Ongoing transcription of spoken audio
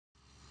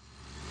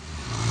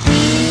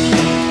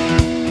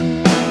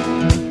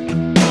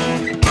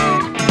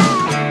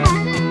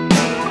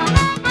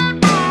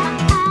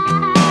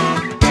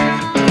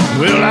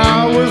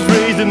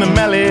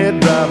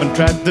driving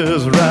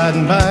tractors,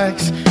 riding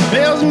bikes.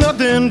 There's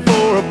nothing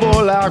for a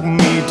boy like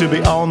me to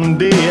be on them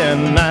day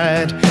and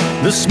night.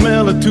 The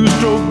smell of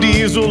two-stroke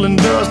diesel and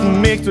dust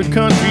makes the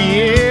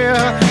country air.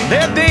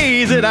 There are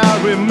days that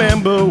I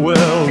remember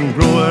well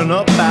growing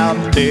up out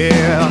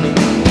there.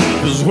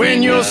 'Cause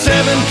when you're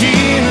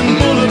 17 and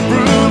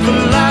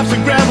bulletproof, life's a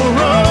gravel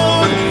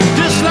road,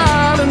 just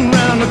sliding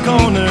round the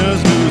corners,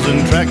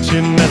 losing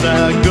traction as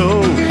I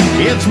go.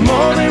 It's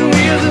more than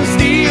wheels and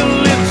steel,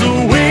 it's a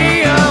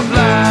way of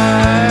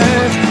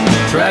life.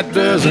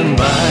 Tractors and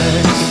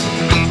bikes.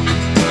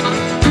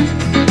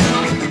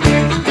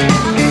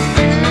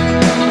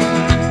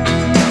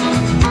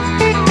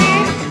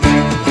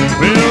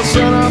 Well,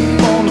 sun up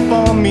on the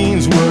farm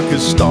means work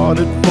has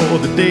started for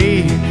the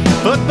day.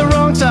 But the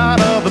wrong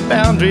side of the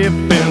boundary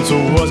fence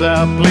was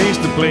our place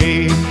to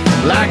play.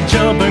 Like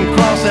jumping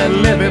across that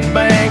levee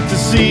bank to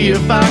see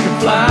if I could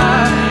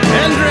fly,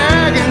 and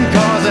dragging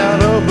cars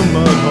out of the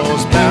mud,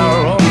 horsepower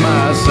on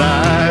my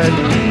side.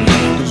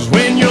 'Cause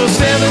when you're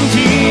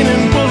 17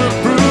 and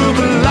bulletproof,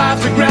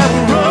 life's a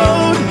gravel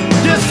road,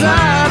 just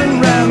sliding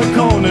round the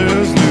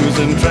corners,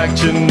 losing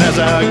traction as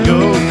I go.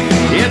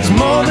 It's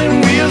more than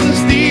wheels and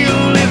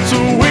steel, it's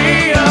a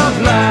way of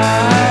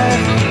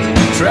life.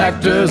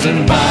 Tractors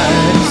and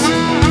bikes.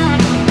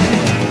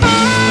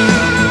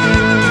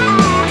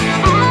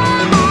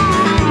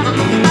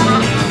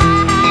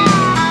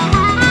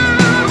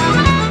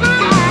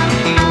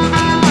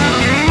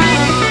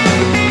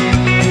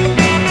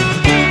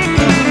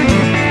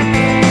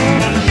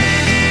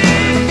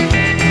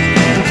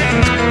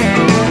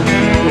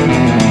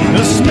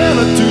 The smell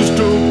of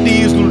two-stroke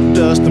diesel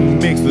dust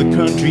makes the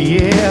country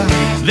air.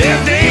 There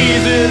are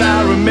days that I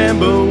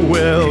remember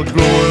well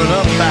growing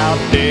up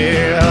out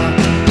there.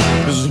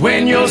 'Cause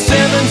when you're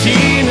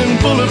 17 and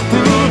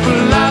bulletproof,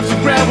 life's a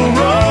gravel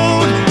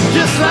road,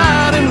 just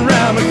sliding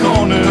round the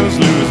corners,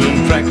 losing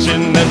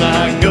traction as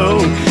I go.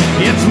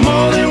 It's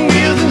more than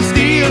wheels and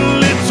steel,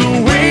 it's a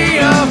way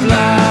of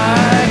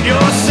life.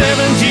 You're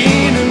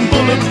 17 and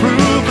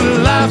bulletproof,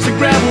 life's a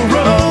gravel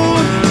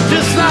road,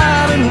 just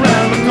sliding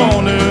round the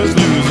corners,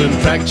 losing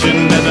traction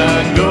as I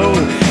go.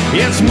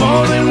 It's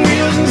more than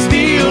wheels and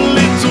steel,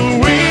 it's a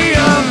way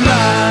of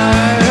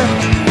life.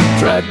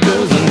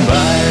 Tractors and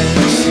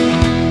bikes.